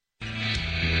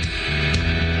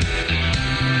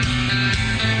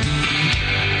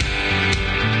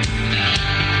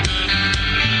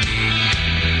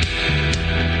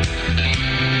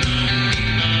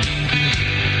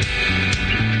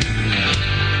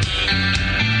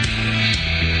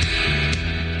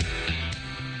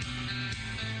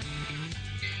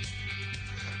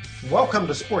Welcome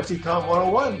to Sports Econ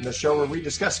 101, the show where we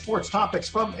discuss sports topics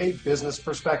from a business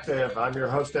perspective. I'm your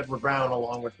host, Edward Brown,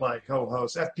 along with my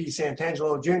co-hosts, F.P.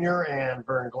 Santangelo Jr. and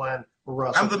Vern Glenn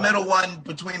Russell. I'm the middle one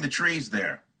between the trees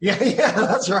there. Yeah,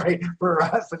 that's right. For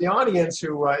the audience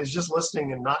who is just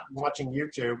listening and not watching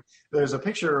YouTube, there's a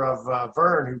picture of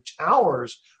Vern who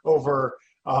towers over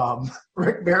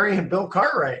Rick Barry and Bill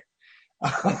Cartwright.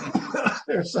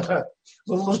 There's a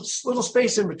little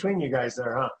space in between you guys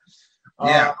there, huh?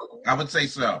 Yeah, I would say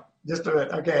so. Just a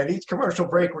bit. Okay, at each commercial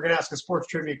break, we're going to ask a sports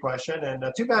trivia question. And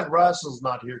too bad Russell's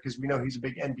not here because we know he's a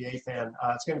big NBA fan.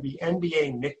 It's going to be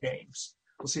NBA nicknames.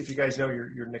 We'll see if you guys know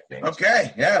your nicknames.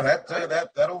 Okay, yeah,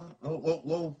 that'll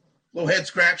little head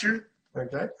scratcher.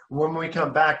 Okay. When we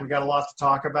come back, we got a lot to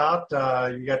talk about.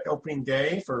 You got opening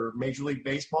day for Major League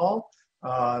Baseball,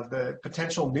 the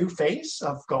potential new face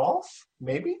of golf,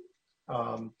 maybe.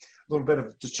 A little bit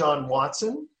of Deshaun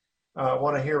Watson. I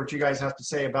want to hear what you guys have to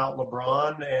say about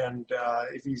LeBron and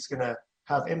if he's going to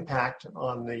have impact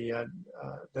on the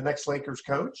next Lakers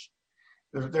coach.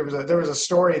 There was a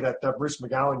story that Bruce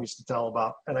McGowan used to tell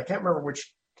about, and I can't remember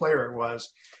which player it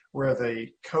was, where the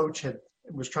coach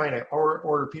was trying to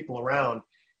order people around,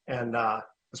 and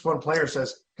this one player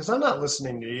says, "Because I'm not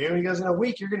listening to you." He goes, "In a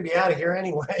week, you're going to be out of here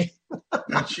anyway."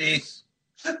 Jeez.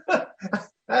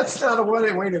 That's not a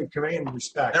way to command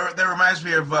respect. That reminds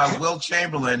me of Will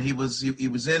Chamberlain. He was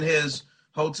in his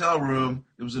hotel room.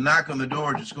 There was a knock on the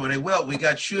door, just going, "Hey, Will, we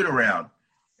got shoot around."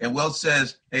 And Will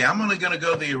says, "Hey, I'm only going to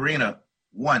go to the arena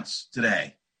once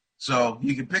today. So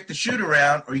you can pick the shoot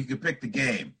around or you can pick the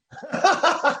game."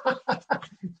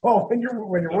 Well, when you're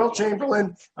Will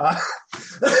Chamberlain,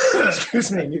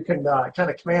 excuse me, you can kind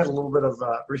of command a little bit of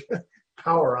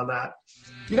power on that.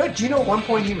 Do you know at one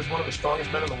point he was one of the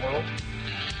strongest men in the world?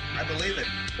 I believe it.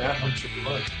 Yeah, I'm sure he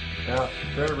was. Yeah,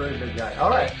 very, very big guy.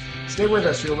 All right, stay with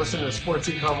us. You're listening to Sports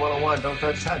Econ 101. Don't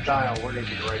touch that dial. We're going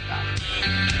to be right back.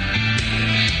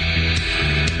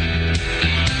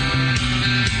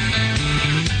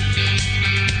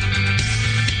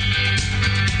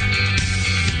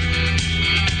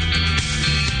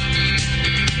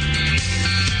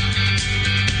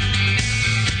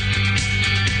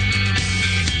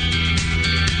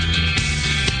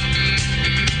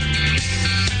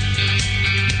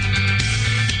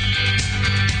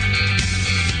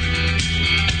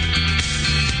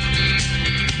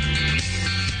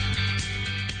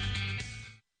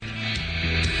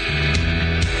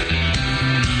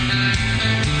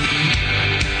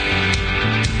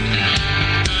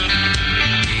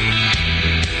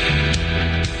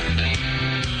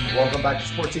 Welcome back to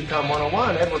Sports Econ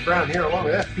 101. Edward Brown here along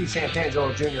with F.P.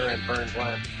 Santangelo Jr. and Vern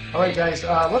Glenn. All right, guys,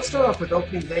 let's start off with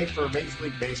opening day for Major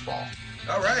League Baseball.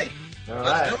 All right.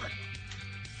 Let's do it.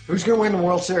 Who's going to win the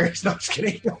World Series? No, just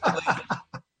kidding.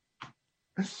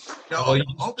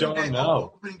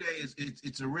 Opening day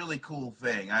it's a really cool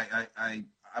thing. I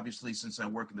obviously, since I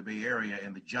work in the Bay Area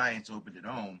and the Giants opened at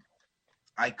home,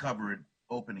 I covered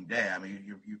opening day. I mean,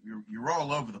 you're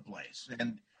all over the place,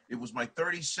 and it was my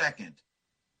 32nd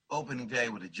opening day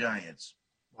with the Giants.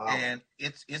 Wow. And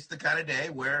it's the kind of day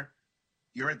where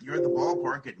you're at the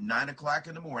ballpark at 9:00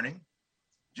 in the morning,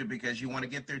 just because you want to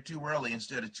get there too early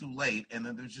instead of too late. And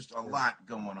then there's just a lot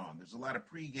going on. There's a lot of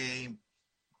pregame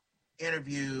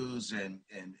interviews and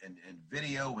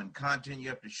video and content you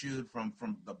have to shoot, from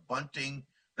the bunting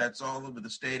that's all over the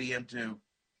stadium to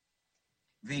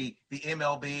the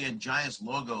MLB and Giants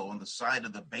logo on the side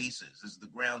of the bases as the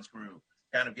grounds crew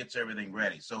kind of gets everything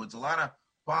ready. So it's a lot of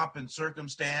pomp and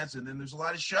circumstance, and then there's a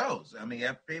lot of shows. I mean,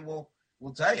 FP will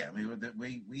tell you. I mean,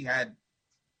 we had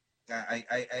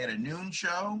I had a noon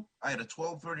show, I had a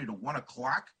 12:30 to 1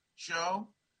 o'clock show,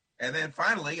 and then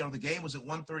finally, the game was at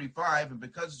 1:35, and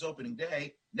because it's opening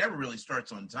day, never really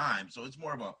starts on time, so it's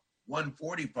more of a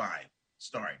 1:45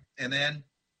 start, and then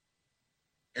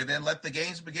let the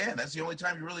games begin. That's the only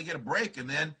time you really get a break, and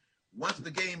then once the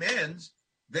game ends,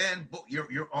 then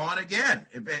you're on again.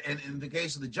 And in the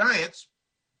case of the Giants,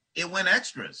 it went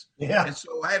extras. Yeah. And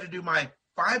so I had to do my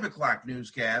 5 o'clock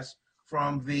newscast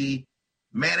from the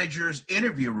manager's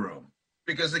interview room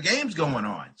because the game's going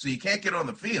on. So you can't get on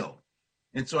the field.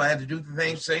 And so I had to do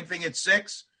the same thing at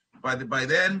 6. By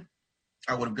then,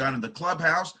 I would have gone to the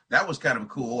clubhouse. That was kind of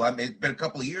cool. I mean, it's been a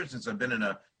couple of years since I've been in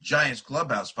a Giants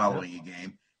clubhouse following a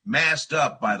game. Masked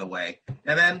up, by the way.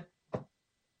 And then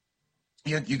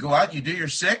you go out, you do your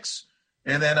 6.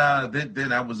 And then I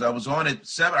was on at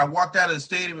 7. I walked out of the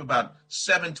stadium about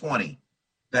 7:20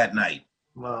 that night.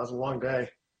 Wow, that was a long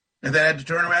day. And then I had to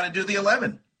turn around and do the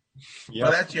 11. Yeah,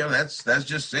 well, that's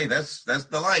just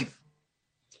the life.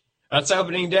 That's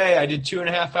opening day. I did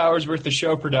 2.5 hours worth of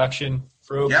show production.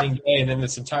 for opening day, and then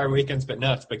this entire weekend's been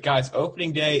nuts. But guys,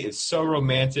 opening day is so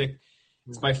romantic.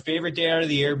 It's my favorite day out of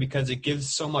the year because it gives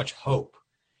so much hope.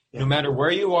 No matter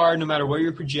where you are, no matter where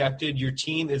you're projected, your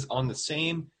team is on the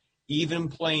same even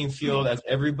playing field as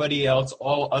everybody else,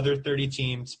 all other 30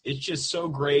 teams. It's just so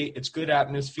great. It's good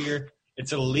atmosphere.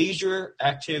 It's a leisure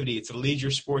activity. It's a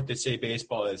leisure sport, they say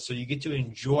baseball is. So you get to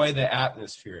enjoy the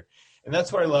atmosphere. And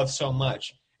that's what I love so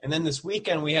much. And then this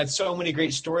weekend, we had so many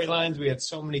great storylines. We had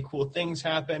so many cool things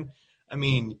happen. I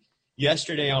mean,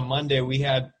 yesterday on Monday, we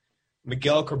had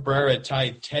Miguel Cabrera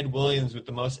tied Ted Williams with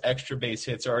the most extra base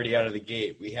hits already out of the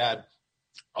gate. We had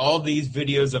all these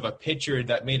videos of a pitcher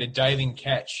that made a diving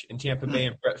catch in Tampa Bay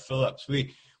and Brett Phillips.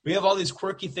 We have all these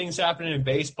quirky things happening in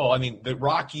baseball. I mean, the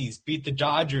Rockies beat the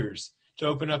Dodgers to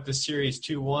open up the series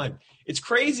 2-1. It's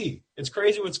crazy. It's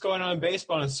crazy what's going on in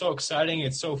baseball, and it's so exciting.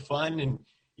 It's so fun. And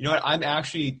you know what? I'm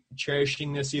actually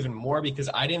cherishing this even more because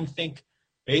I didn't think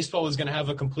baseball was going to have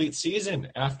a complete season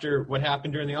after what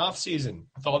happened during the offseason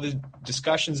with all the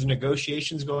discussions and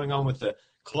negotiations going on with the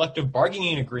collective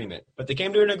bargaining agreement. But they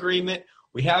came to an agreement.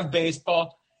 We have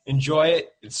baseball. Enjoy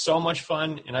it. It's so much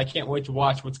fun, and I can't wait to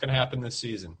watch what's going to happen this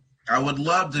season. I would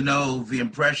love to know the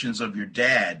impressions of your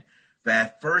dad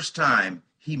that first time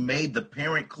he made the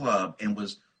parent club and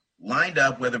was lined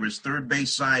up, whether it's third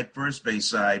base side, first base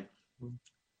side,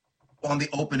 on the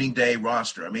opening day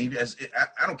roster. I mean,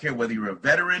 I don't care whether you're a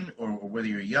veteran or whether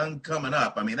you're young coming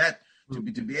up. I mean, that to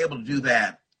be able to do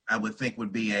that, I would think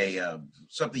would be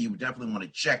something you would definitely want to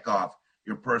check off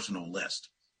your personal list.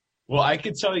 Well, I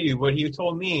could tell you what he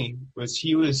told me was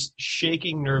he was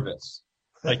shaking nervous.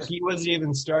 Like he wasn't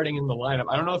even starting in the lineup.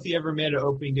 I don't know if he ever made an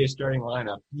opening day starting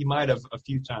lineup. He might have a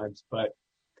few times, but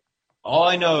all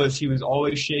I know is he was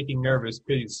always shaking nervous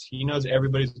because he knows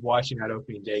everybody's watching that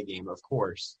opening day game, of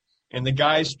course. And the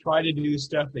guys try to do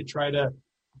stuff. They try to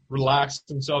relax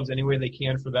themselves any way they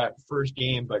can for that first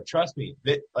game. But trust me,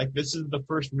 this is the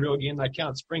first real game that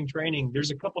counts. Spring training,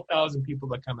 there's a couple thousand people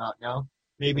that come out now.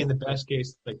 Maybe in the best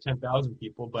case, like 10,000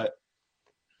 people. But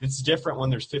it's different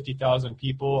when there's 50,000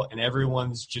 people and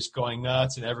everyone's just going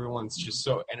nuts and everyone's just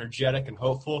so energetic and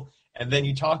hopeful. And then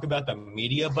you talk about the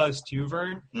media buzz too,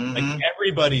 Vern. Mm-hmm. Like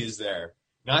everybody is there,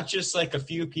 not just like a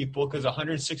few people, because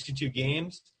 162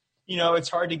 games, you know, it's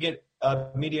hard to get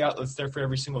media outlets there for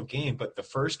every single game. But the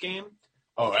first game,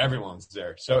 everyone's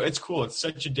there. So it's cool. It's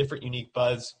such a different, unique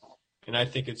buzz. And I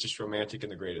think it's just romantic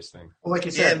and the greatest thing. Well, like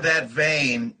you said, in that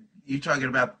vein, you're talking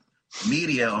about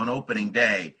media on opening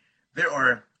day. There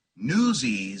are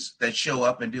newsies that show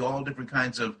up and do all different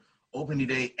kinds of opening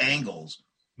day angles.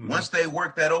 Mm-hmm. Once they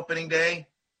work that opening day,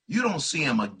 you don't see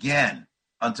them again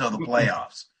until the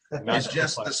playoffs. It's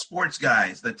just the sports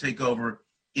guys that take over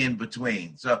in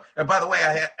between. So, and by the way,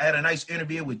 I had a nice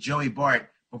interview with Joey Bart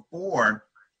before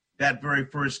that very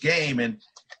first game, and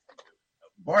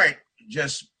Bart he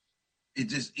just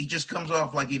comes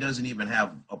off like he doesn't even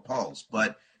have a pulse.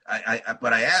 But I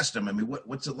asked him, I mean,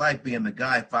 what's it like being the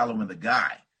guy following the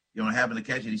guy? You know, having to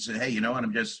catch it. He said, hey, you know what?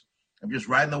 I'm just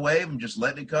riding the wave. I'm just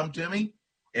letting it come to me.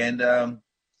 And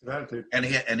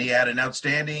he had an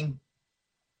outstanding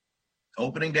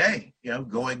opening day, you know,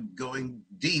 going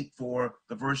deep for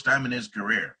the first time in his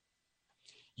career.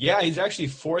 Yeah, he's actually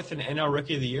fourth in NL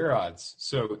Rookie of the Year odds.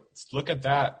 So look at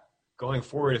that going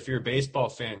forward. If you're a baseball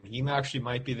fan, he actually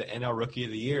might be the NL Rookie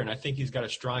of the Year. And I think he's got a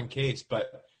strong case,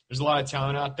 but there's a lot of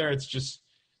talent out there. It's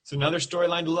another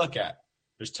storyline to look at.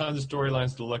 There's tons of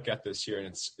storylines to look at this year, and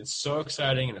it's so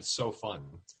exciting and it's so fun.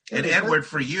 And Edward,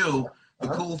 for you, the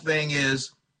cool thing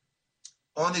is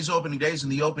on these opening days in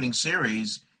the opening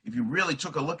series, if you really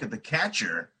took a look at the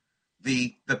catcher,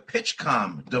 the pitch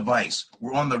comm device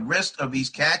were on the wrist of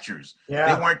these catchers.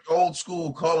 Yeah. They weren't old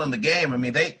school calling the game. I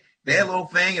mean, they had a little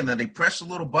thing, and then they press a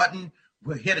little button,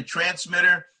 hit a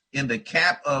transmitter in the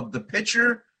cap of the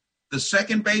pitcher, the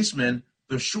second baseman,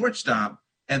 the shortstop,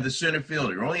 and the center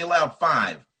fielder. You're only allowed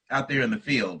 5 out there in the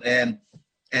field, and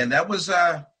that was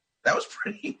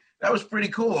pretty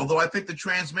cool. Although I think the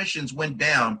transmissions went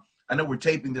down. I know we're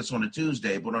taping this on a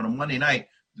Tuesday, but on a Monday night,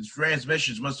 the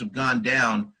transmissions must have gone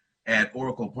down at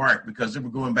Oracle Park because they were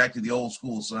going back to the old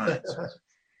school signs.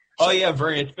 Oh yeah,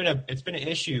 Vern, it's been an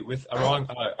issue with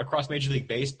across Major League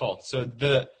Baseball. So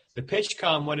the pitch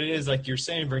comm, what it is, like you're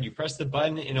saying, Vern, you press the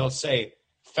button and it'll say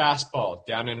fastball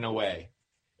down and away.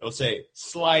 It'll say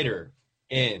slider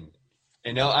in,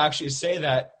 and they'll actually say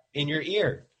that in your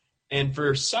ear. And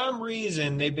for some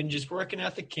reason, they've been just working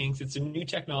out the kinks. It's a new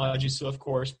technology, so of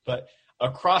course, but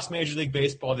across Major League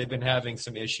Baseball, they've been having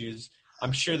some issues.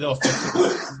 I'm sure they'll fix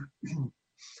it.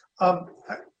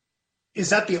 Is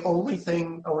that the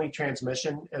only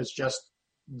transmission is just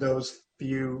those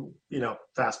view,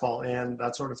 fastball and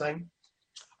that sort of thing?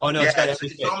 Oh no, Yeah, got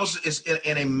it's almost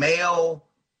in a male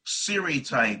Siri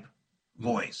type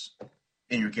voice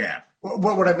in your cap.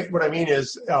 What I mean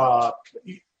is,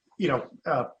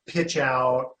 pitch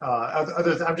out.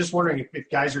 I'm just wondering if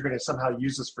guys are going to somehow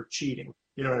use this for cheating.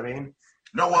 You know what I mean?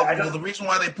 No, well, the reason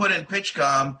why they put in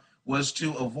PitchCom was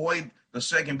to avoid the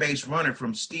second base runner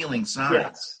from stealing signs.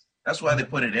 Yes. That's why they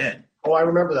put it in. Oh, I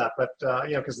remember that, but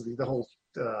because of the whole,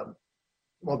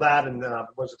 that and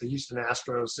was it the Houston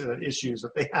Astros issues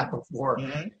that they had before.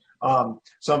 Mm-hmm.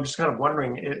 So I'm just kind of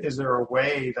wondering, is there a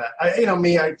way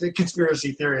that the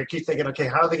conspiracy theory, I keep thinking, okay,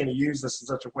 how are they going to use this in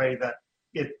such a way that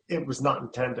it was not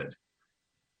intended?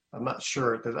 I'm not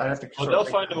sure. I have to. They'll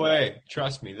find a way.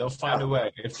 Trust me, they'll find a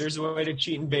way. If there's a way to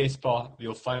cheat in baseball,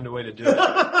 you'll find a way to do it.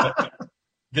 But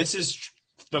this is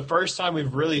the first time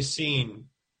we've really seen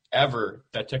ever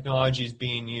that technology is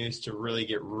being used to really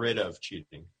get rid of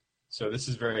cheating. So this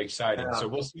is very exciting. Yeah. So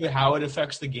we'll see how it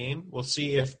affects the game. We'll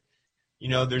see if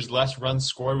there's less runs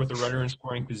scored with a runner in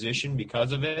scoring position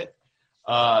because of it.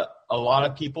 A lot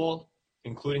of people,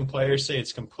 including players, say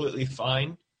it's completely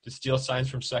fine to steal signs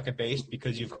from second base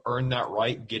because you've earned that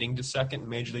right getting to second in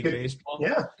Major League Baseball.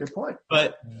 Yeah, good point.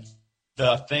 But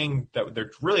the thing that they're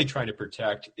really trying to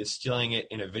protect is stealing it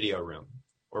in a video room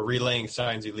or relaying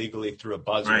signs illegally through a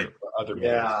buzzer or other means.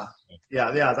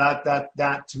 Yeah.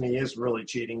 That to me is really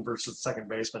cheating versus second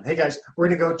baseman. Hey guys, we're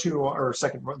going to go to our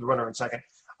second, the runner in second.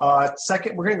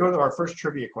 Second, we're going to go to our first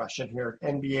trivia question here,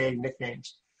 NBA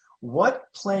nicknames.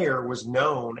 What player was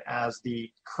known as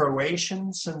the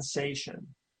Croatian sensation?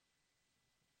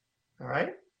 All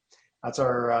right. That's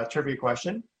our trivia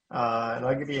question. And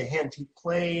I'll give you a hint. He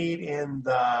played in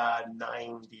the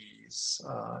 90s,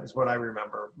 is what I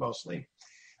remember mostly.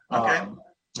 Okay.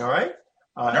 All right.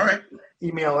 All right.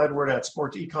 Email Edward at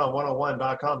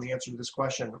sportsecon101.com the answer to this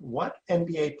question. What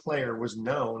NBA player was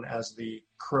known as the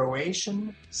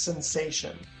Croatian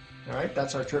sensation? All right.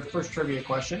 That's our first trivia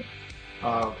question.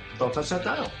 Don't touch that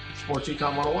dial. Sports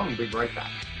Econ 101. We'll be right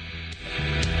back.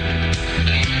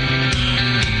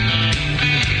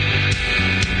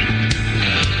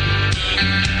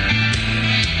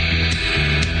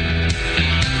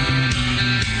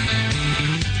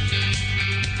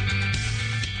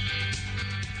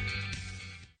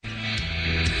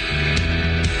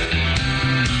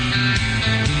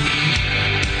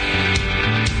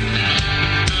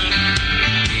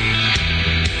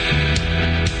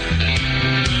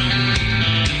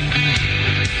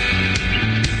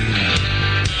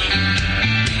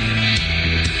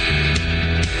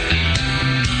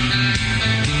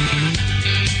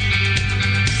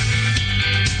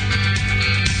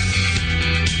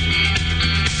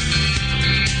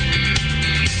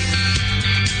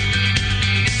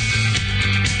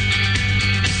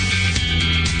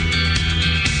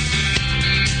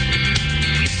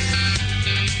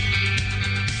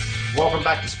 Welcome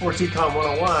back to Sports Econ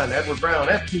 101. Edward Brown,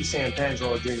 FP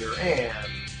Santangelo Jr., and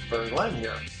Vern Glenn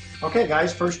here. Okay,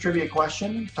 guys, first trivia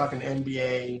question, talking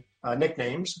NBA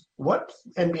nicknames. What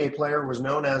NBA player was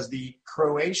known as the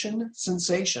Croatian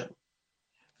sensation?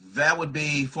 That would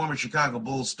be former Chicago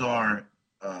Bulls star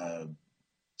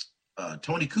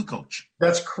Tony Kukoc.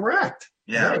 That's correct.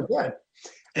 Yeah. Very good.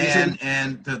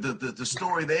 And the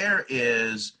story there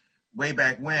is way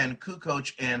back when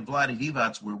Kukoc and Vlade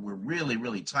Divac were really,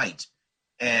 really tight.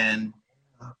 And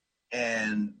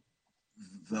the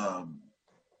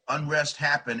unrest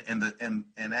happened and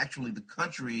actually the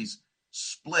countries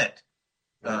split.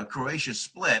 Croatia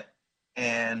split,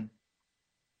 and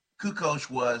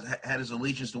Kukoc had his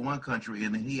allegiance to one country,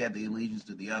 and then he had the allegiance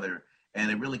to the other, and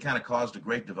it really kind of caused a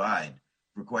great divide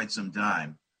for quite some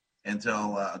time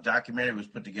until a documentary was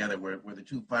put together where the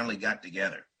two finally got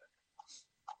together.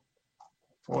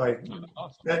 Boy,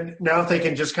 and now if they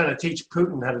can just kind of teach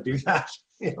Putin how to do that,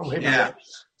 maybe. Yeah.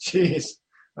 Jeez,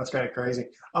 that's kind of crazy.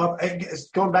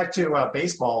 Going back to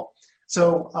baseball,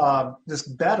 so this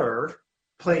bettor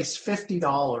placed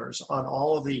 $50 on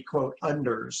all of the quote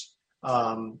unders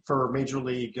for Major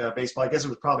League Baseball. I guess it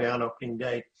was probably on opening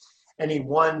day, and he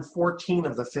won 14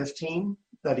 of the 15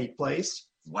 that he placed.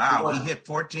 Wow, he hit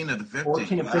 14 of the 15.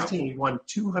 14 of 15. He won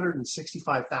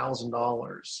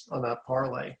 $265,000 on that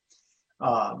parlay.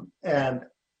 And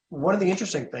one of the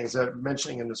interesting things that I'm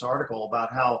mentioning in this article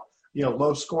about how,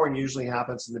 low scoring usually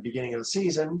happens in the beginning of the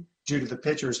season due to the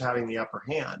pitchers having the upper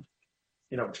hand.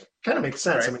 Kind of makes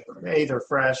sense. Right. I mean, they're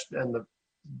fresh and the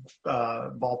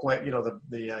ball play,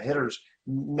 the hitters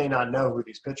may not know who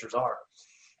these pitchers are.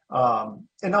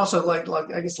 And also like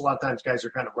I guess a lot of times guys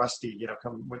are kind of rusty,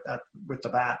 coming with the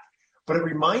bat, but it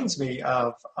reminds me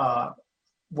of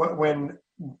when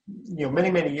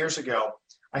many years ago,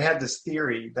 I had this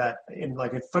theory that in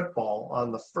football,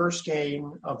 on the first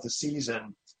game of the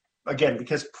season, again,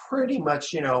 because pretty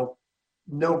much,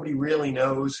 nobody really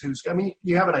knows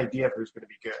you have an idea of who's going to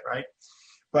be good, right?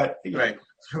 But Right.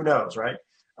 who knows, right?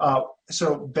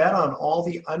 So bet on all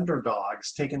the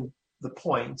underdogs taking the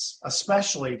points,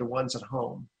 especially the ones at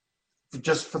home,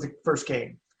 just for the first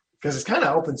game, because it's kind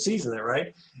of open season there,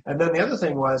 right? And then the other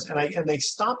thing was, and they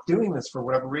stopped doing this for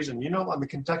whatever reason. On the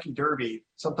Kentucky Derby,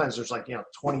 sometimes there's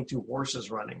 22 horses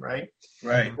running, right?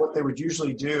 Right. What they would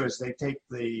usually do is they take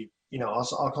the,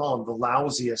 I'll call them the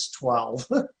lousiest 12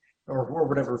 or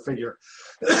whatever figure,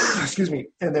 excuse me,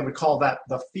 and they would call that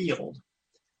the field.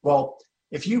 Well,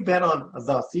 if you bet on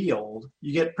the field,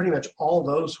 you get pretty much all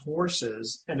those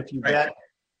horses. And if you bet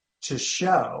to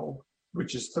show,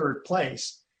 which is third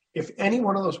place, if any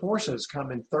one of those horses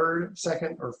come in third,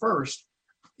 second, or first,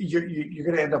 you're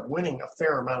going to end up winning a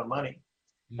fair amount of money.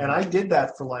 Mm-hmm. And I did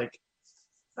that for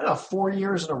 4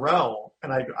 years in a row.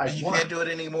 And I you won. Can't do it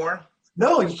anymore?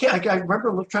 No, you can't. I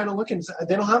remember trying to look, and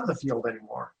they don't have the field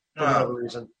anymore for whatever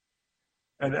reason.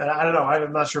 And I don't know.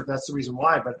 I'm not sure if that's the reason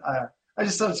why, but I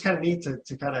just thought it's kind of neat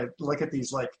to kind of look at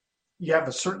these, you have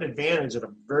a certain advantage at a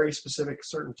very specific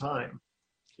certain time,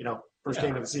 first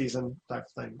game of the season type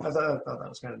of thing. I thought that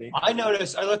was kind of neat. I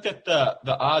looked at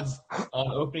the odds on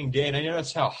opening day, and I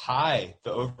noticed how high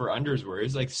the over-unders were.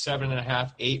 It was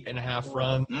 7.5, 8.5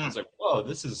 runs. I was like, whoa,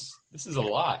 this is a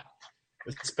lot,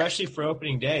 especially for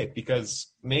opening day, because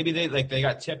maybe they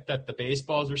got tipped that the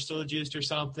baseballs were still juiced or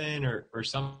something, or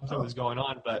something was going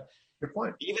on, but good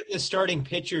point. Even the starting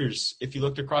pitchers, if you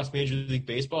looked across Major League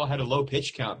Baseball, had a low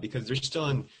pitch count because they're still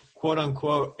in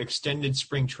quote-unquote extended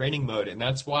spring training mode. And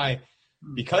that's why,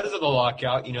 because of the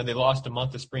lockout, they lost a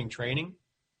month of spring training.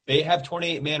 They have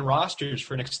 28-man rosters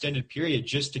for an extended period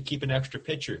just to keep an extra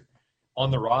pitcher on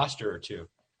the roster or two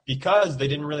because they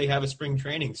didn't really have a spring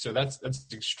training. So that's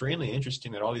extremely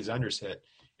interesting that all these unders hit.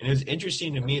 And it was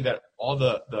interesting to me that all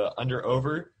the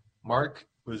under-over mark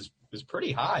was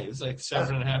pretty high. It was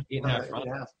 7.5, 8.5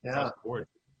 runs. Yeah.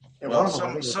 Well,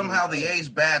 somehow the A's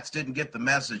bats didn't get the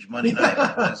message Monday night.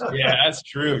 Yeah, that's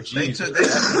true. They took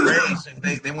the race and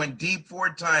they went deep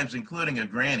 4 times, including a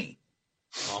granny.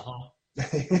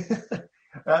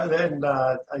 And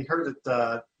I heard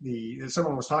that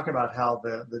someone was talking about how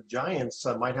the Giants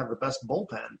might have the best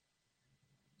bullpen.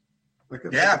 The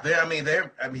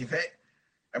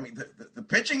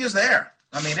pitching is there.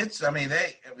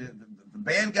 The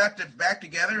band got back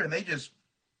together and they just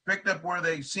picked up where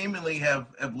they seemingly have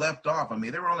left off.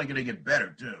 They were only going to get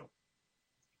better too.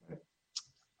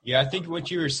 Yeah, I think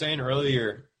what you were saying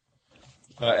earlier,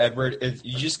 Edward, is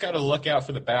you just got to look out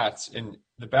for the bats, and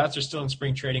the bats are still in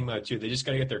spring training mode too. They just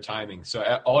got to get their timing. So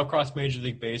all across Major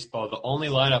League Baseball, the only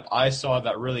lineup I saw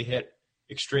that really hit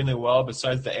extremely well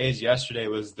besides the A's yesterday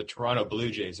was the Toronto Blue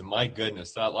Jays, and my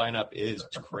goodness, that lineup is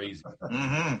crazy.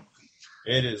 Mm-hmm.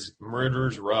 It is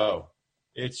murderer's row.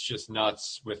 It's just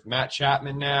nuts with Matt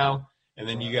Chapman now, and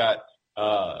then you got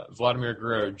Vladimir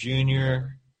Guerrero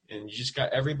Jr., and you just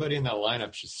got everybody in that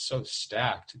lineup just so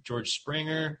stacked. George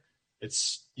Springer, you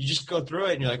just go through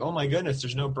it, and you're like, oh, my goodness,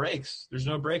 there's no breaks. There's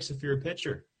no breaks if you're a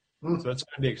pitcher. So that's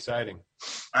going to be exciting.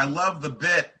 I love the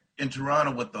bit in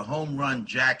Toronto with the home run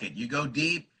jacket. You go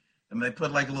deep, and they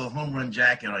put a little home run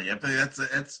jacket on you.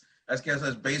 I guess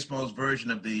that's baseball's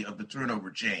version of the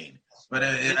turnover chain. But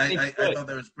I thought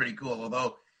that was pretty cool.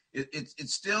 Although it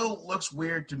still looks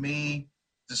weird to me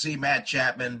to see Matt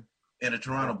Chapman in a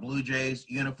Toronto Blue Jays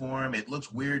uniform. It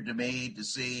looks weird to me to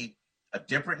see a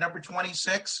different number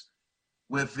 26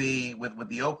 with the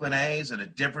Oakland A's and a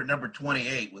different number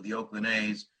 28 with the Oakland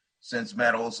A's since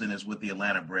Matt Olson is with the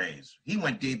Atlanta Braves. He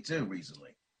went deep too recently.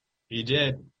 He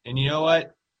did, and you know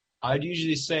what? I'd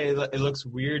usually say it looks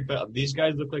weird, but these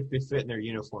guys look like they fit in their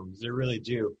uniforms. They really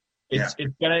do. It's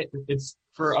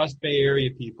for us Bay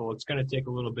Area people. It's gonna take a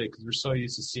little bit because we're so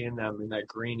used to seeing them in that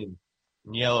green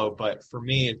and yellow. But for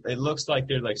me, it looks like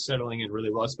they're settling in really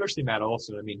well. Especially Matt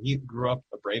Olson. He grew up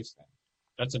a Braves fan.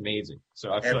 That's amazing.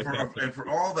 So I feel and for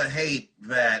all the hate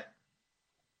that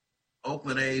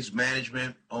Oakland A's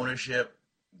management ownership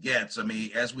gets,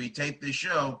 as we tape this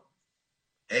show,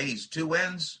 A's 2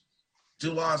 wins,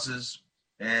 2 losses,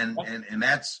 and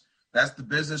that's the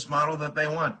business model that they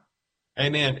want. Hey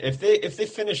man, if they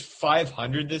finish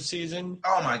 500 this season,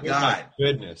 oh my God,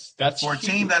 goodness, that's for a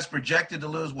huge. team that's projected to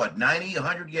lose 90,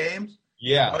 100 games.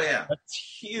 Yeah, oh yeah,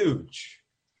 that's huge.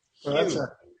 Well, can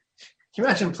you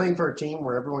imagine playing for a team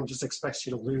where everyone just expects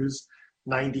you to lose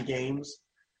 90 games?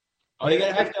 Oh, you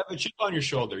gotta have to have a chip on your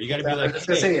shoulder. You gotta be I was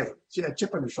gonna say a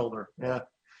chip on your shoulder. Yeah.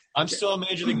 I'm still a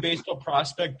Major League Baseball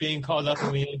prospect being called up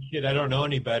as a young kid. I don't know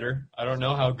any better. I don't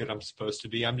know how good I'm supposed to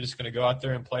be. I'm just going to go out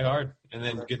there and play hard, and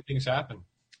then good things happen.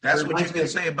 That's what you can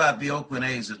say about the Oakland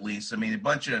A's, at least. I mean, a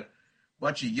bunch of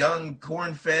young,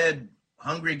 corn-fed,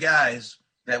 hungry guys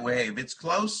that way. If it's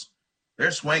close,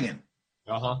 they're swinging.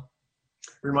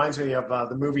 Reminds me of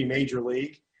the movie Major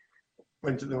League.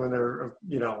 When they're,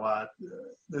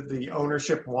 the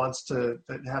ownership wants to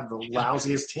have the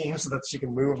lousiest team so that she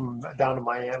can move them down to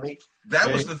Miami.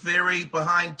 That was the theory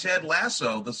behind Ted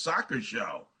Lasso, the soccer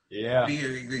show. Yeah.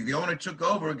 The owner took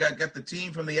over, got the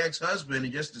team from the ex-husband,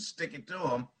 and just to stick it to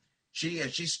him, she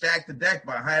stacked the deck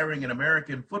by hiring an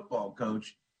American football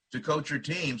coach to coach her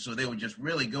team so they would just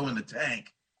really go in the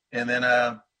tank. And then,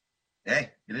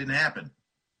 it didn't happen.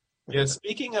 Yeah,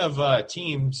 speaking of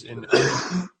teams, and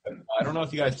I don't know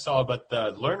if you guys saw, but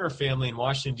the Lerner family in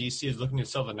Washington, D.C. is looking to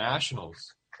sell the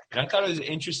Nationals. And I thought it was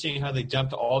interesting how they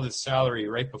dumped all this salary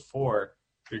right before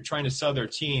they're trying to sell their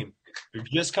team. They're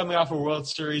just coming off a World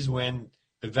Series win.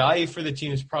 The value for the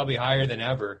team is probably higher than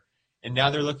ever. And now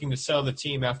they're looking to sell the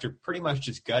team after pretty much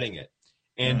just gutting it.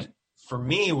 And for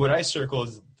me, what I circle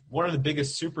is one of the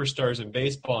biggest superstars in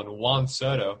baseball, and Juan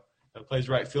Soto, that plays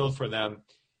right field for them,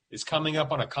 is coming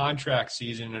up on a contract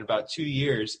season in about 2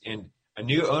 years. And a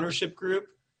new ownership group,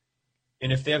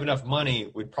 and if they have enough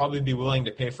money, would probably be willing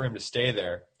to pay for him to stay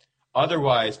there.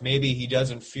 Otherwise, maybe he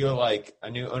doesn't feel like a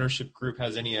new ownership group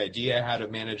has any idea how to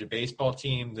manage a baseball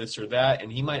team, this or that,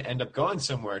 and he might end up going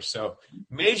somewhere. So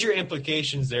major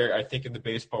implications there, I think, in the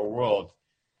baseball world,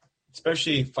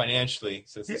 especially financially,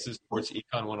 since this is Sports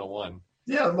Econ 101.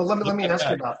 Yeah, well, let me ask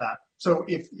you about that. So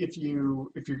if you're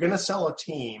going to sell a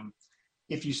team,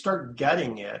 if you start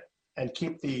gutting it and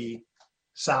keep the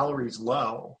salaries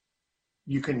low,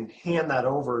 you can hand that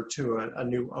over to a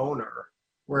new owner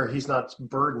where he's not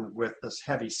burdened with this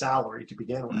heavy salary to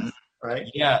begin with, right?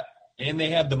 Yeah, and they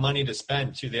have the money to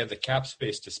spend, too. They have the cap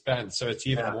space to spend, so it's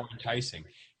even more enticing.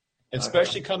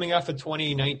 Especially coming off a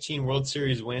 2019 World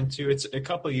Series win, too. It's a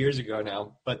couple of years ago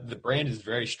now, but the brand is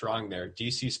very strong there.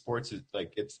 DC Sports is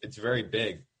it's very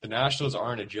big. The Nationals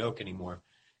aren't a joke anymore.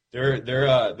 They're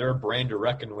a brand to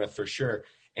reckon with for sure.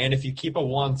 And if you keep a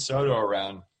Juan Soto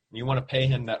around, and you want to pay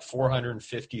him that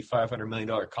 $450-500 million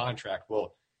contract,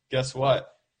 well, guess what?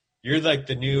 You're like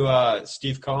the new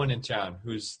Steve Cohen in town,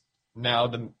 who's now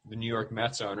the New York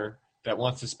Mets owner that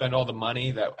wants to spend all the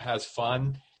money, that has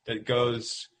fun, that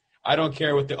goes, I don't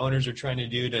care what the owners are trying to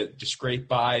do to scrape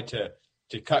by, to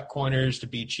cut corners, to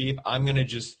be cheap. I'm going to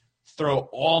just throw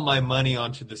all my money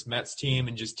onto this Mets team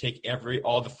and just take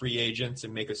all the free agents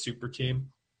and make a super team.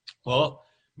 Well,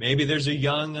 maybe there's a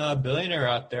young billionaire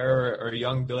out there or a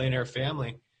young billionaire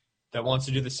family that wants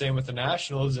to do the same with the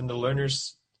Nationals, and the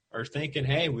Lerners are thinking,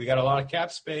 hey, we got a lot of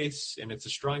cap space and it's a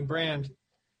strong brand.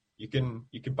 You can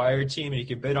buy your team and you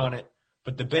can bid on it.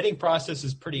 But the bidding process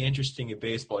is pretty interesting in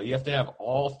baseball. You have to have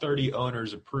all 30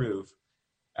 owners approve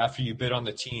after you bid on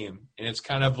the team. And it's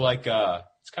kind of like a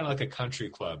country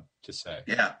club, to say.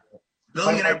 Yeah.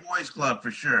 Billionaire Boys Club for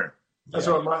sure. That's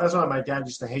why my dad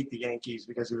used to hate the Yankees,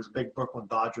 because he was a big Brooklyn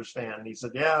Dodgers fan. And he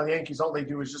said, the Yankees, all they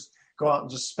do is just go out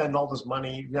and just spend all this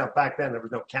money. Back then there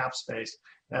was no cap space,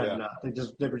 and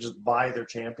they would just buy their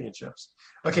championships.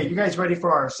 Okay, you guys ready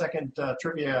for our second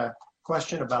trivia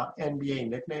question about NBA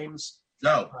nicknames?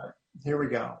 No. Here we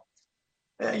go.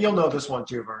 You'll know this one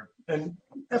too, Vern. And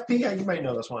FP, you might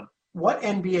know this one. What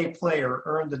NBA player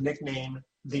earned the nickname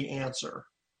The Answer?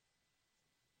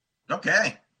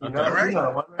 Okay. All right. You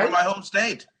know one, right? From my home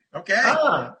state. Okay.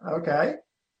 Okay.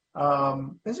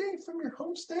 Is he from your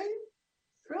home state?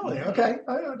 Really? Okay.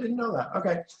 I didn't know that.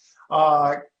 Okay.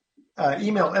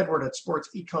 Email Edward at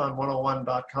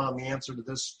sportsecon101.com the answer to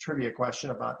this trivia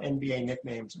question about NBA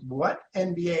nicknames. What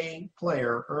NBA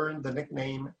player earned the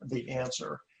nickname The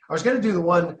Answer? I was going to do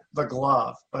the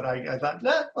glove, but I thought,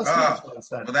 let's do this one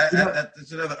instead. Well,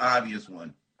 that's another obvious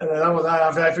one. And then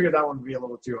I figured that one would be a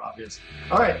little too obvious.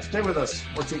 All right, stay with us.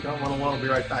 Sports Econ 101 will be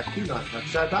right back. Do not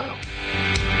touch that dial.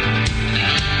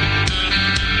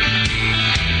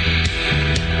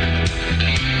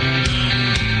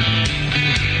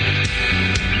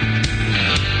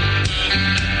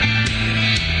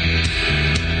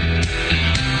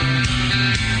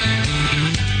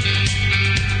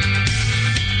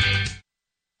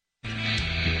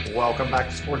 Welcome back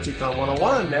to Sports Econ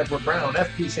 101. Edward Brown,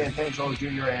 FP Santangelo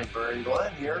Jr., and Vern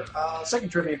Glenn here. Second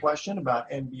trivia question about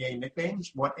NBA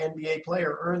nicknames. What NBA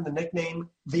player earned the nickname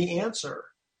The Answer?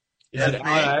 Is it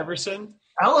Allen Iverson?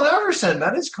 Allen Iverson,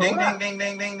 that is correct. Ding,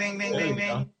 ding, ding, ding, ding, ding, ding,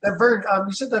 ding. Vern,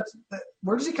 you said that.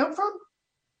 Where does he come from?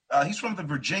 He's from the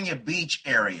Virginia Beach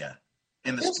area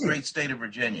in the great state of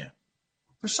Virginia.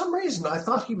 For some reason, I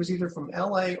thought he was either from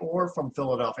L.A. or from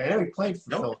Philadelphia. I know he played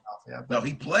for Nope. Philadelphia. No,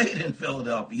 he played in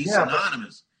Philadelphia. He's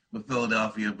synonymous with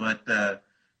Philadelphia, but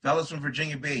fellas from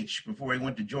Virginia Beach before he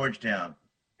went to Georgetown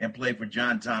and played for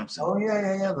John Thompson. Oh,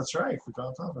 yeah. That's right. For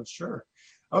John Thompson, sure.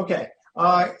 Okay.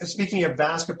 Speaking of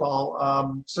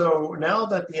basketball, so now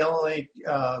that the LA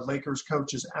Lakers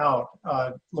coach is out,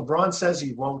 LeBron says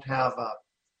he won't have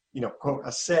quote,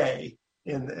 a say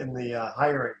in the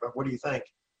hiring. But what do you think?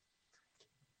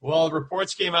 Well,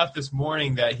 reports came out this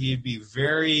morning that he'd be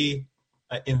very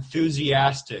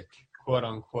enthusiastic, quote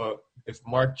unquote, if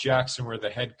Mark Jackson were the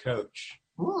head coach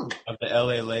of the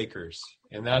LA Lakers.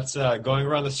 And that's going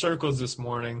around the circles this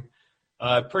morning.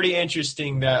 Pretty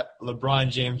interesting that LeBron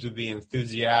James would be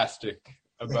enthusiastic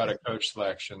about a coach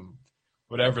selection,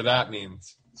 whatever that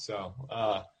means. So,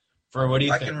 Vern, what do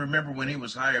you think? I can remember when he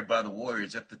was hired by the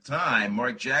Warriors. At the time,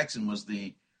 Mark Jackson was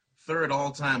the third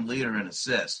all-time leader in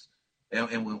assists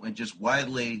and just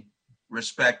widely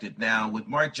respected. Now, with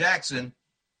Mark Jackson,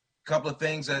 a couple of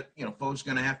things that folks are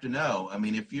going to have to know. I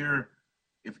mean, if you're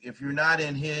not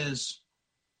in his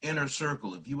inner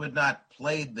circle, if you had not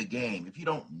played the game, if you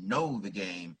don't know the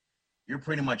game, you're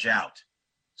pretty much out.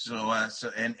 So that's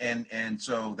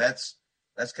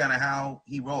kind of how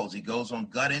he rolls. He goes on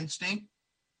gut instinct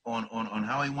on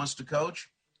how he wants to coach,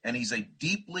 and he's a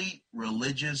deeply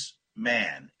religious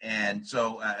man. And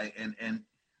so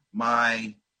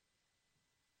my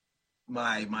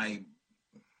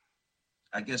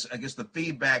I guess the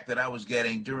feedback that I was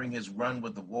getting during his run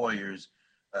with the Warriors,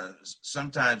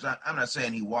 sometimes I'm not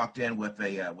saying he walked in with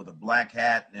a black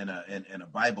hat and a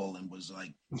Bible and was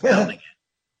like pounding it,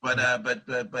 but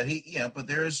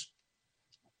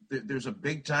there's a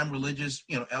big time religious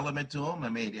element to him. I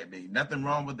mean, nothing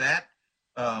wrong with that,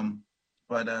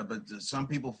 but some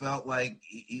people felt like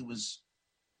he was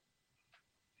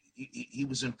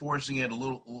enforcing it a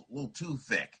little too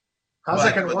thick. How's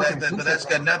that going to work? But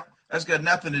that's got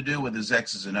nothing to do with his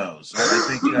X's and O's. So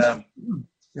I think.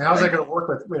 How's that going to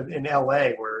work with in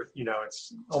LA, where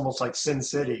it's almost like Sin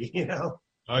City?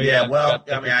 Oh yeah. Well,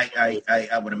 I mean,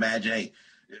 I would imagine, hey,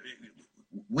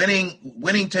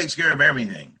 winning takes care of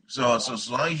everything. So as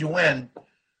long as you win,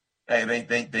 hey,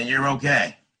 then you're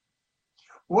okay.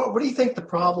 What do you think the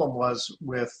problem was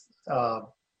with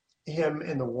him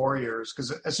in the Warriors?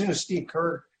 Because as soon as Steve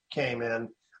Kerr came in,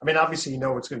 I mean, obviously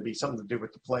it's going to be something to do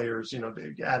with the players,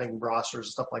 adding rosters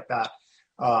and stuff like that.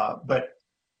 But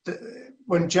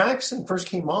when Jackson first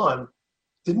came on,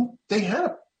 didn't they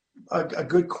had a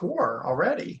good core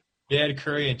already? They had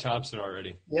Curry and Thompson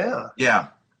already. Yeah.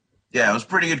 It was a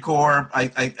pretty good core. I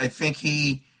think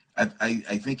he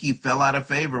fell out of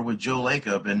favor with Joe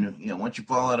Lacob, and once you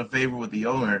fall out of favor with the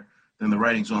owner, then the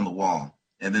writing's on the wall.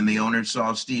 And then the owner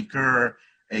saw Steve Kerr,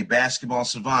 a basketball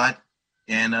savant,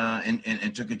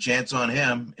 and took a chance on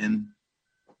him, and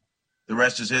the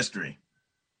rest is history.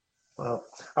 Well,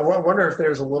 I wonder if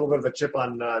there's a little bit of a chip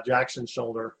on Jackson's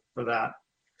shoulder for that.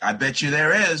 I bet you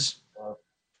there is.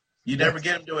 You never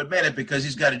get him to admit it because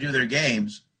he's got to do their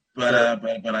games, but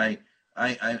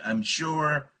I'm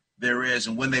sure there is.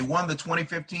 And when they won the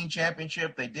 2015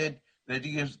 championship, they did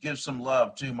give some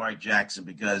love to Mark Jackson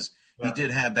because he did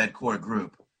have that core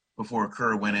group before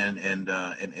Kerr went in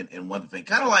and won the thing.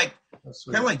 Kind of like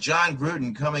John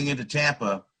Gruden coming into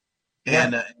Tampa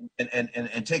and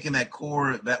taking that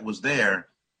core that was there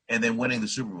and then winning the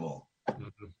Super Bowl.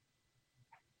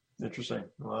 Interesting.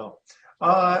 Wow.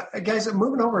 Guys,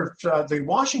 moving over, the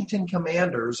Washington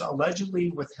Commanders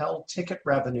allegedly withheld ticket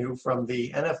revenue from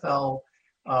the NFL,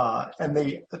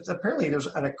 and apparently there's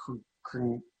a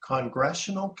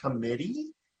congressional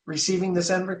committee receiving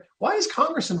this. Why is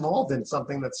Congress involved in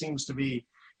something that seems to be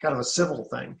kind of a civil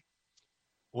thing?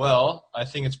 Well, I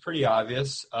think it's pretty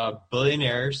obvious.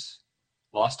 Billionaires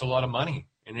lost a lot of money.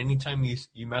 And anytime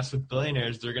you mess with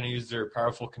billionaires, they're going to use their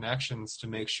powerful connections to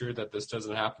make sure that this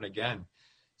doesn't happen again.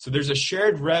 So there's a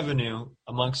shared revenue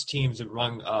amongst teams that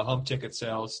run home ticket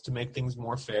sales to make things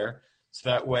more fair. So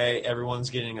that way everyone's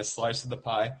getting a slice of the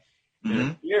pie. Mm-hmm. And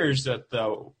it appears that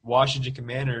the Washington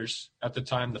Commanders, at the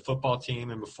time, the football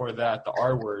team, and before that, the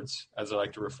R words, as I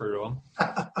like to refer to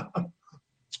them,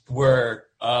 were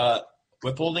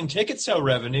withholding ticket sale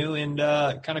revenue and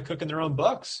kind of cooking their own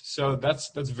books. So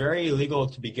that's very illegal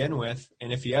to begin with.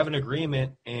 And if you have an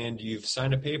agreement and you've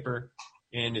signed a paper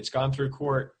and it's gone through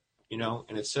court,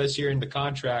 and it says here in the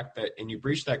contract and you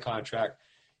breach that contract,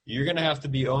 you're going to have to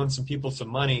be owing some people some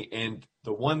money. And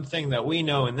the one thing that we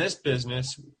know in this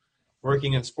business,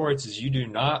 working in sports, is you do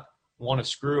not want to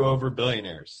screw over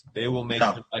billionaires. They will make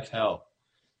your life hell.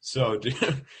 So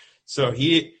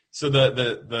So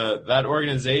that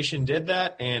organization did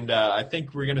that, and I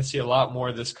think we're going to see a lot more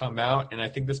of this come out, and I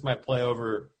think this might play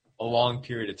over a long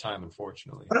period of time,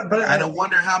 unfortunately. But I don't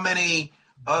wonder how many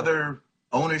other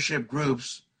ownership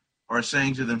groups are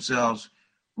saying to themselves,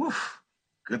 "Whew,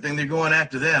 good thing they're going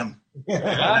after them. They're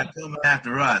not coming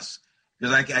after us."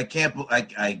 Because I can't,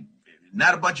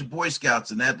 not a bunch of Boy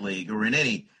Scouts in that league or in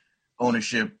any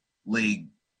ownership league,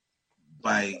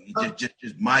 by just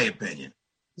my opinion.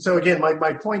 So again,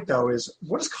 my point though is,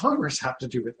 what does Congress have to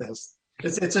do with this?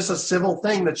 It's just a civil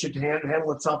thing that should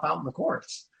handle itself out in the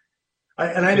courts.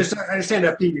 I understand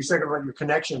FP, you're saying about your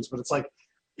connections, but it's like,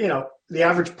 the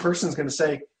average person's going to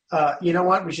say, you know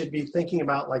what, we should be thinking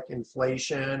about like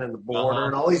inflation and the border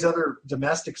and all these other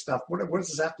domestic stuff. What does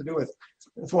this have to do with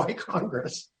why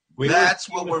Congress? That's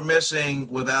what we're missing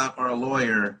without our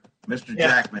lawyer, Mr.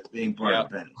 Jackman, being part of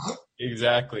the panel.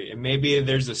 Exactly. And maybe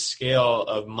there's a scale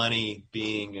of money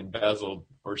being embezzled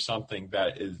or something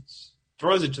that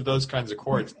throws it to those kinds of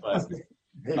courts. But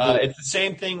it's the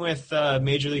same thing with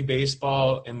Major League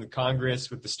Baseball and the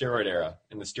Congress with the steroid era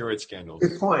and the steroid scandals.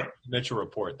 Good point. Mitchell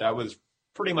report. That was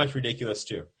pretty much ridiculous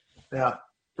too. Yeah.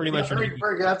 Pretty much ridiculous.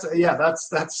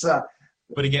 That's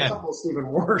but again, that's almost even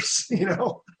worse,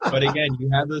 But again, you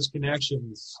have those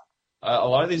connections. A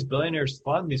lot of these billionaires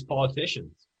fund these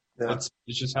politicians. Yeah. It's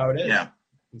just how it is. Yeah.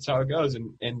 That's how it goes.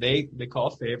 And they call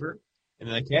a favor and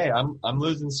they're like, hey, I'm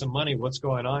losing some money. What's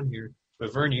going on here?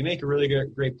 But Vern, you make a really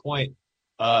great point.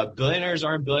 Billionaires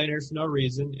aren't billionaires for no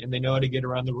reason, and they know how to get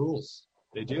around the rules.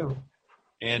 They do.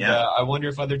 And I wonder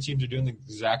if other teams are doing the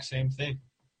exact same thing.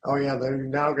 Oh, yeah. They're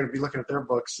now going to be looking at their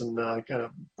books and kind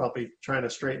of probably trying to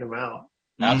straighten them out.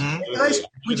 Absolutely. Guys,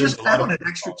 we just found an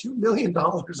extra $2 million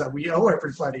that we owe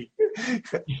everybody.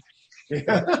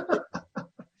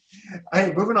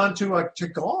 Hey, moving on to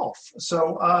golf.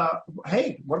 So,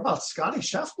 hey, what about Scotty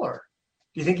Scheffler?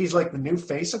 Do you think he's like the new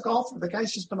face of golf? The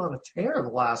guy's just been on a tear the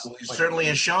last. Well, he certainly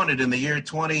has shown it in the year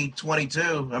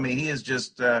 2022. I mean, he is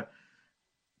just. I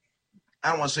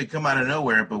don't want to say come out of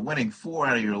nowhere, but winning 4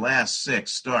 out of your last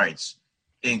 6 starts,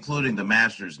 including the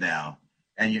Masters now,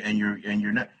 and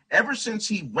you're not. Ever since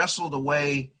he wrestled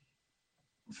away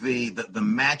the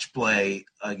match play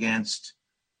against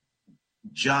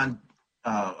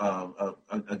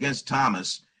against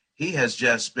Thomas, he has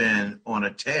just been on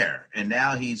a tear, and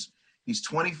now he's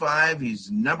 25. He's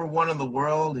number 1 in the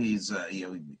world. He's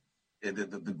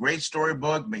the great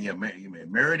storybook. He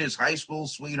married his high school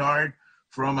sweetheart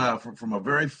from a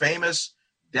very famous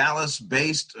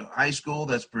Dallas-based high school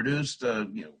that's produced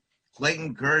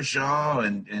Clayton Kershaw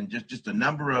and just a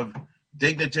number of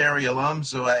dignitary alums.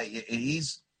 So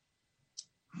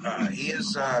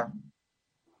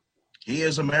he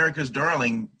is America's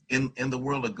darling in the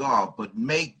world of golf. But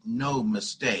make no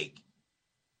mistake,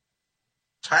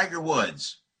 Tiger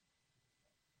Woods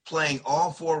playing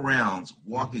all 4 rounds,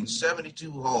 walking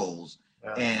 72 holes,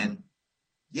 and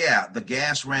the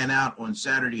gas ran out on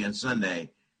Saturday and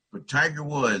Sunday, but Tiger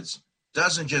Woods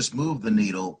doesn't just move the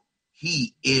needle,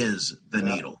 he is the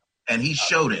needle. And he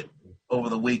showed it over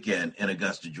the weekend in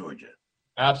Augusta, Georgia.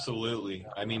 Absolutely.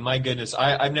 I mean, my goodness,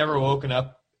 I've never woken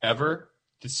up ever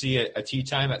to see a tee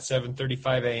time at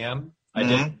 7:35 a.m. I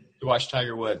did to watch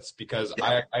Tiger Woods because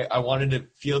I wanted to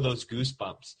feel those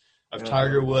goosebumps of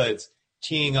Tiger Woods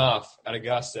teeing off at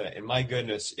Augusta. And my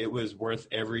goodness, it was worth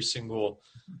every single,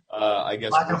 moment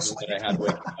that I had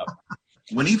waking up.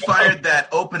 When he fired that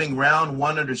opening round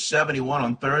 1 under 71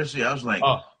 on Thursday, I was like,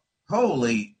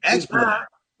 holy expert.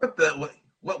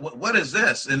 What is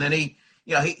this? And then he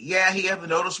had the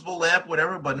noticeable lamp,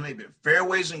 whatever, but maybe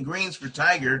fairways and greens for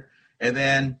Tiger. And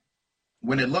then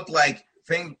when it looked like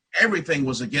everything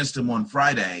was against him on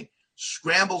Friday,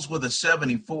 scrambles with a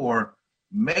 74,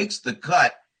 makes the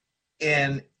cut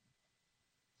in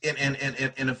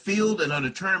a field and under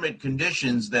tournament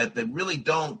conditions that really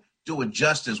don't do it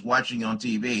justice watching on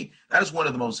TV. That is one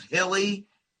of the most hilly,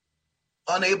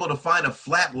 unable to find a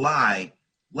flat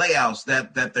layouts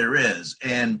that there is.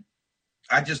 And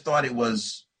I just thought it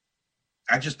was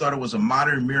a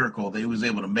modern miracle that he was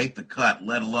able to make the cut,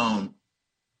 let alone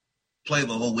play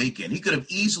the whole weekend. He could have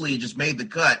easily just made the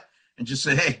cut and just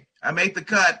say, hey, I made the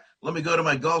cut. Let me go to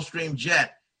my Gulfstream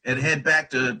jet and head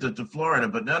back to Florida.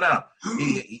 But no.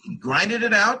 He grinded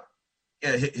it out.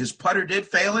 His putter did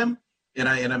fail him, and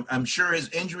I'm sure his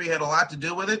injury had a lot to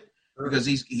do with it because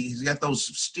he's got those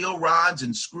steel rods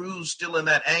and screws still in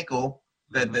that ankle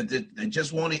that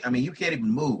just won't. I mean, you can't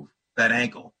even move that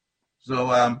ankle.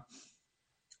 So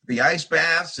the ice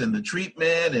baths and the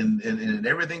treatment and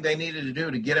everything they needed to do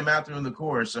to get him out there on the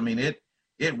course, I mean,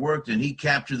 it worked, and he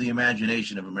captured the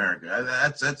imagination of America.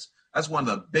 That's one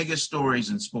of the biggest stories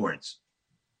in sports.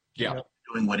 Yeah.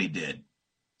 doing what he did.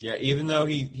 Yeah, even though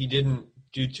he didn't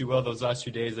do too well those last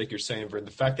 2 days, like you're saying, Vern,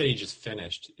 the fact that he just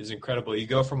finished is incredible. You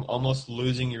go from almost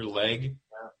losing your leg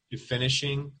to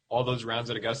finishing all those rounds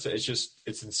at Augusta.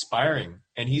 It's inspiring.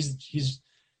 And he's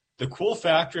the cool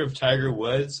factor of Tiger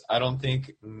Woods, I don't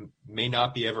think may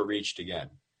not be ever reached again.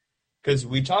 Because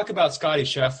we talk about Scotty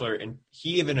Scheffler, and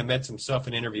he even admits himself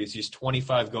in interviews, he's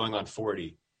 25 going on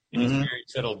 40. And he's married,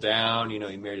 settled down. He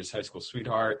married his high school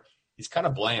sweetheart. He's kind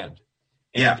of bland.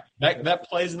 And that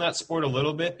plays in that sport a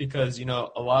little bit because, a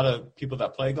lot of people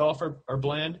that play golf are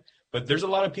bland. But there's a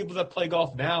lot of people that play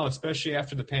golf now, especially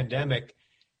after the pandemic,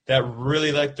 that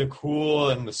really like the cool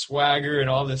and the swagger and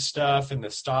all this stuff and the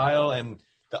style and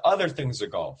the other things of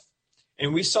golf.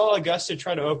 And we saw Augusta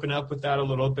try to open up with that a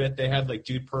little bit. They had like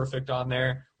Dude Perfect on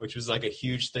there, which was like a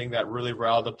huge thing that really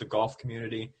riled up the golf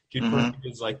community. Dude Perfect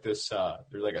is like this,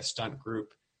 they're like a stunt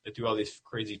group that do all these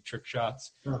crazy trick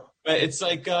shots. Oh. But it's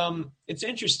like, it's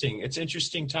interesting. It's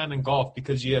interesting time in golf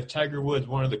because you have Tiger Woods,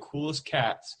 one of the coolest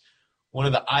cats, one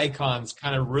of the icons,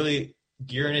 kind of really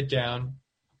gearing it down.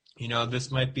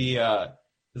 This might be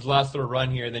his last little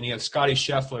run here. Then you have Scotty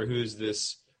Scheffler, who's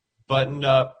this buttoned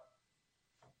up,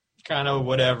 kind of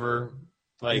whatever,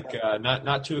 like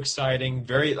not too exciting,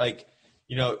 very like,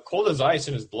 cold as ice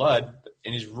in his blood,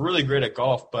 and he's really great at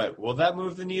golf. But will that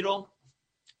move the needle?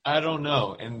 I don't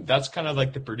know. And that's kind of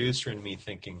like the producer in me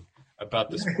thinking about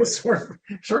this. It sort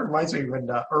of reminds me when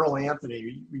Earl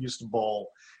Anthony we used to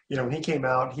bowl. When he came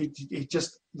out, he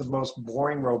just the most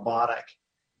boring robotic,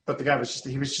 but the guy was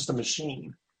just a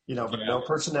machine. But no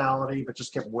personality, but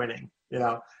just kept winning.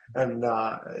 And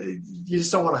you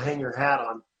just don't want to hang your hat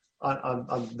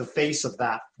on the face of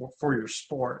that for your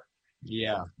sport.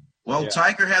 Yeah. Well,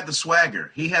 Tiger had the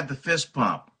swagger. He had the fist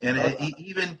pump, and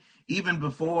even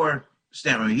before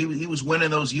Stanley, he was winning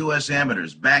those U.S.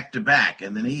 amateurs back to back,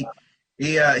 and then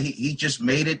he just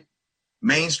made it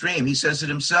mainstream. He says it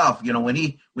himself. When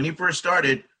he first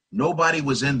started, nobody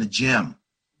was in the gym,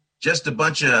 just a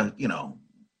bunch of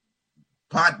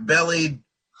pot-bellied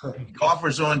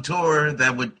golfers on tour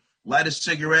that would light a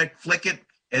cigarette, flick it,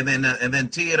 and then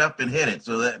tee it up and hit it.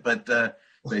 But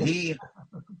he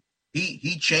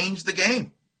changed the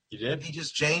game. He did. He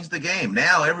just changed the game.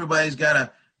 Now everybody's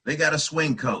got a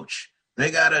swing coach. They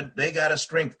got a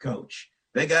strength coach.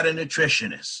 They got a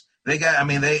nutritionist.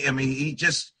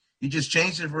 He just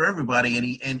changed it for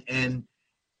everybody. And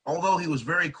although he was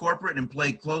very corporate and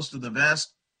played close to the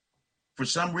vest, for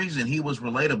some reason he was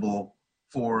relatable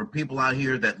for people out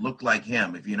here that looked like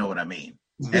him, if you know what I mean.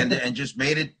 And just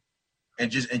made it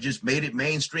just made it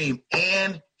mainstream.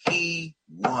 And he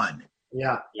won.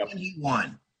 Yeah. Yep. And he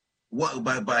won.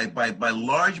 By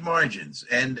large margins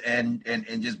and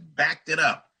just backed it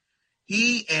up.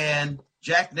 He and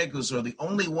Jack Nicklaus are the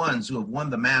only ones who have won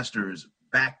the Masters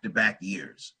back-to-back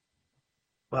years.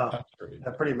 Wow,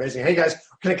 that's pretty amazing. Hey, guys,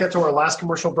 we're going to get to our last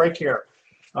commercial break here.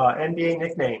 NBA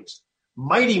nicknames.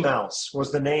 Mighty Mouse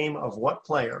was the name of what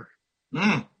player?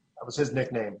 That was his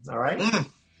nickname, all right?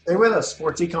 Stay with us.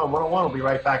 Sports Econ 101. We'll be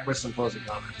right back with some closing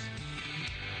comments.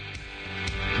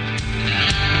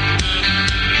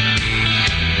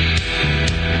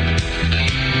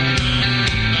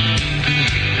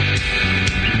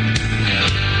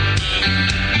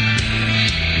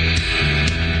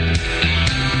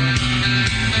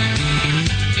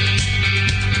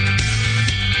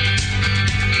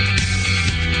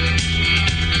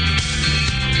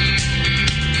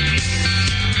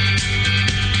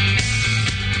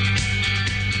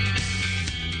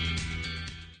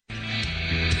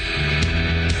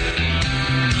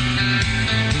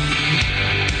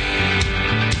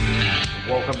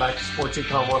 Welcome back to Sports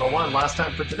Econ 101. Last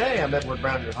time for today, I'm Edward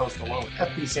Brown, your host, along with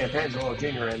F.B. Santangelo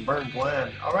Jr. and Vern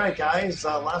Glenn. All right, guys,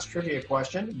 last trivia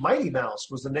question. Mighty Mouse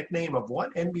was the nickname of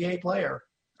what NBA player?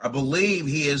 I believe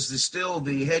he is still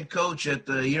the head coach at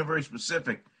the University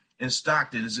Pacific in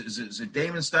Stockton. Is it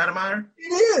Damon Stoudemire?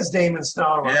 It is Damon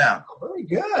Stoudemire. Yeah. Oh, very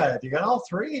good. You got all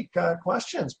three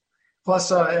questions. Plus,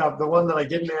 the one that I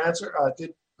didn't answer,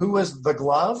 who was the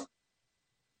glove?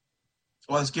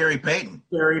 Well, it's Gary Payton.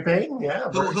 Gary Payton, yeah.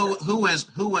 Who is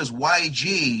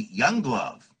YG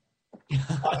Youngglove?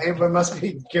 It must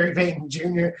be Gary Payton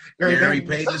Jr. Gary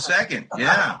Payton II.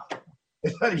 Yeah.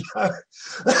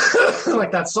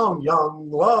 Like that song, Young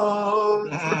Love.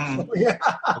 Yeah,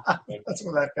 that's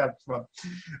where that comes from.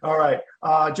 All right.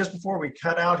 Just before we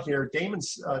cut out here,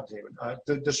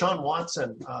 Deshaun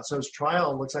Watson. So his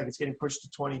trial looks like it's getting pushed to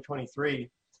 2023.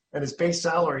 And his base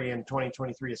salary in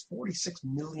 2023 is $46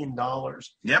 million.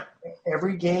 Yep.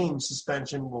 Every game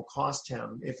suspension will cost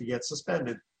him, if he gets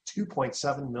suspended,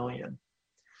 $2.7 million.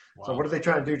 So what are they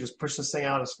trying to do? Just push this thing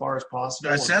out as far as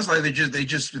possible? It sounds like they're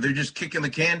just kicking the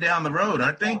can down the road,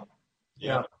 aren't they?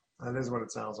 Yeah, that is what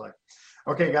it sounds like.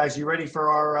 Okay, guys, you ready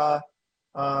for our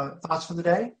thoughts for the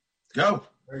day? Go.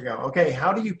 There you go. Okay,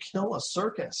 how do you kill a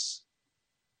circus?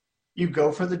 You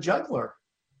go for the juggler.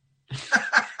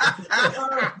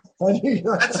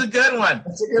 That's a good one.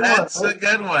 That's a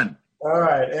good one. All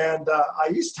right, and I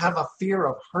used to have a fear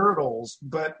of hurdles,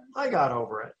 but I got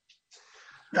over it.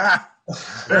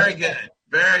 Very good.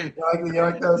 Very. You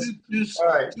like those? All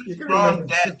right. Two strong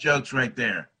dad jokes right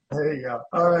there. There you go.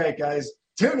 All right, guys.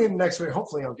 Tune in next week.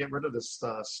 Hopefully, I'll get rid of this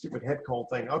stupid head cold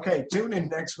thing. Okay, tune in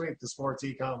next week to Sports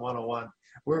Econ 101.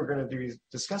 We're going to be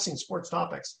discussing sports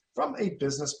topics from a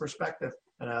business perspective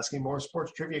and asking more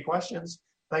sports trivia questions.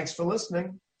 Thanks for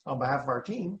listening. On behalf of our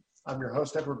team, I'm your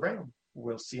host, Edward Brown.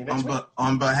 We'll see you next week.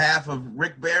 On behalf of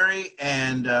Rick Barry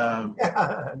and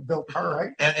Bill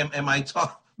Cartwright. And my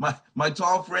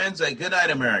tall friends, good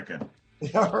night, America.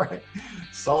 All right.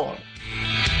 So long.